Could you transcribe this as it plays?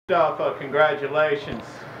Off, congratulations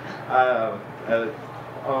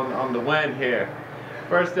on the win here.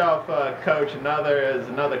 First off, Coach,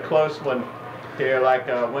 another close one here, like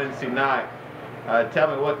Wednesday night.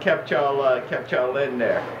 Tell me what kept y'all in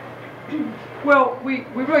there. Well, we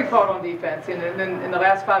really fought on defense, and then in the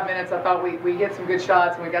last 5 minutes, I thought we hit some good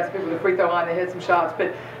shots, and we got some people to the free throw line that hit some shots.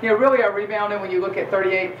 But really our rebounding, when you look at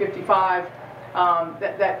 38-55.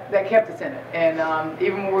 That kept us in it, and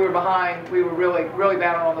even when we were behind, we were really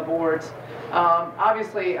battling on the boards.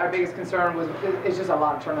 Obviously, our biggest concern is just a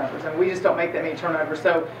lot of turnovers, and we just don't make that many turnovers.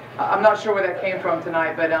 So I'm not sure where that came from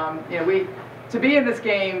tonight, but to be in this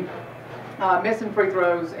game, missing free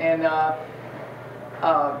throws and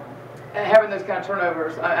having those kind of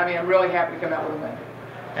turnovers, I mean, I'm really happy to come out with a win.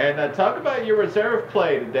 And talk about your reserve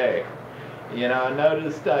play today. I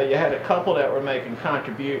noticed you had a couple that were making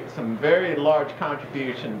some very large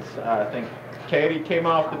contributions. I think Katie came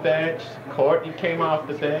off the bench, Courtney came off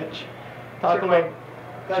the bench. Talk about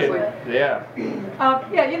yeah.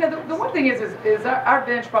 The one thing is our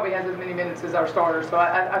bench probably has as many minutes as our starters. So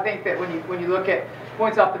I think that when you look at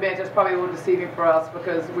points off the bench, that's probably a little deceiving for us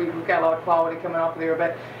because we've got a lot of quality coming off of there.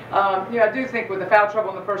 But I do think with the foul trouble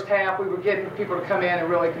in the first half, we were getting people to come in and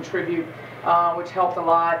really contribute, which helped a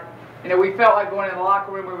lot. We felt like going in the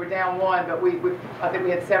locker room, we were down one, but I think we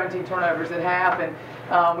had 17 turnovers at half, and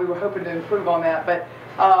we were hoping to improve on that. But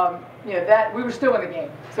that we were still in the game,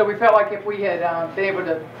 so we felt like if we had been able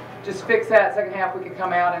to just fix that second half, we could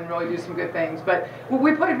come out and really do some good things. But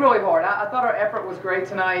we played really hard. I thought our effort was great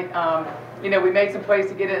tonight. We made some plays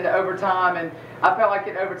to get into overtime, and I felt like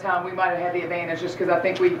in overtime we might have had the advantage just because I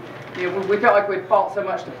think we felt like we'd fought so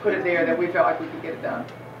much to put it there that we felt like we could get it done.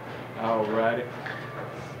 All righty.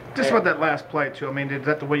 Just about that last play, too. I mean, is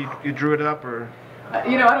that the way you drew it up, or? I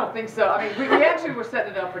don't think so. I mean, we actually were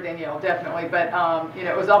setting it up for Danielle, definitely. But,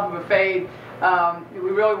 it was off of a fade. We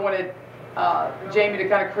really wanted Jamie to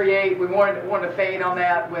kind of create. We wanted to fade on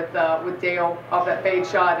that with Dale off that fade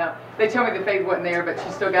shot. They told me the fade wasn't there, but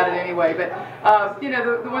she still got it anyway. But,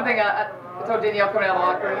 the one thing I told Danielle coming out of the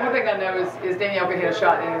locker room, one thing I know is Danielle can hit a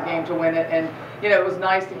shot in the game to win it. And, it was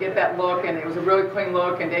nice to get that look, and it was a really clean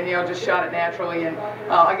look, and Danielle just shot it naturally. And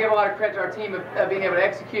I give a lot of credit to our team of being able to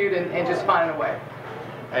execute and just finding a way.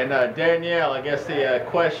 And Danielle, I guess the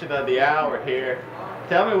question of the hour here.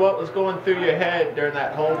 Tell me what was going through your head during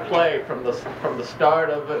that whole play from the start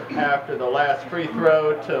of it after the last free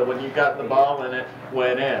throw to when you got the ball and it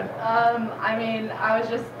went in. I mean, I was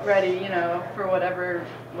just ready, for whatever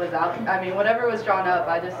was out. I mean, whatever was drawn up,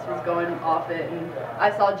 I just was going off it. And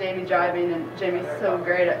I saw Jamie driving, and Jamie's so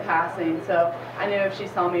great at passing. So I knew if she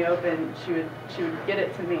saw me open, she would get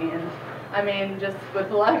it to me. And I mean, just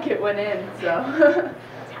with luck, it went in. So.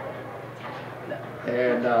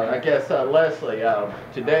 And I guess Leslie,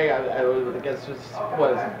 today I guess this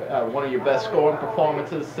was one of your best scoring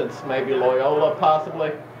performances since maybe Loyola,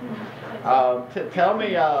 possibly. Tell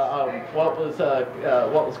me what was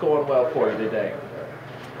going well for you today.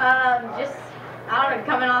 Just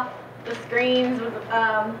coming off the screens was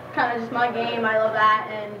kind of just my game. I love that,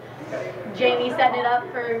 and Jamie setting it up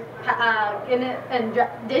for getting it and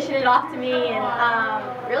dishing it off to me, and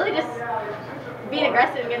really just being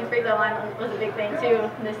aggressive against free throw line was a big thing too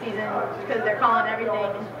this season because they're calling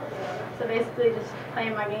everything. So basically just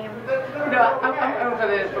playing my game. I don't know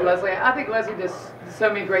that for Leslie. I think Leslie does so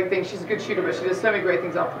many great things. She's a good shooter, but she does so many great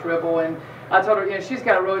things off the dribble. And I told her, she's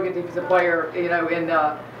got a really good defensive player, in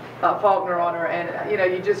Faulkner on her, and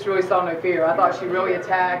you just really saw no fear. I thought she really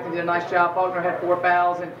attacked and did a nice job. Faulkner had 4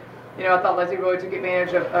 fouls, and I thought Leslie really took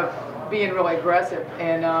advantage of being really aggressive,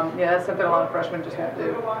 and that's something a lot of freshmen just have to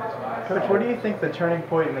do. Coach, what do you think the turning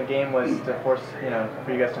point in the game was to force,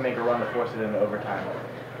 for you guys to make a run to force it into overtime?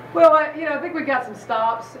 Well, I think we got some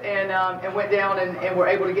stops and went down and were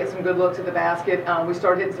able to get some good looks at the basket. We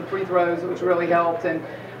started hitting some free throws, which really helped, and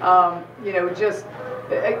just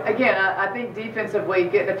again, I think defensively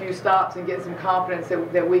getting a few stops and getting some confidence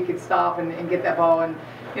that we could stop and get that ball. And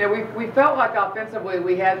we felt like offensively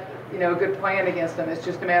we had a good plan against them. It's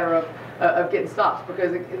just a matter of getting stops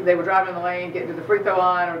because they were driving in the lane, getting to the free throw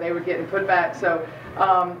line, or they were getting put back. So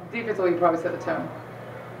defensively, we probably set the tone.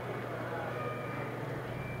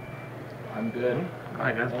 I'm good. All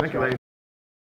right, guys. Thank you, ladies.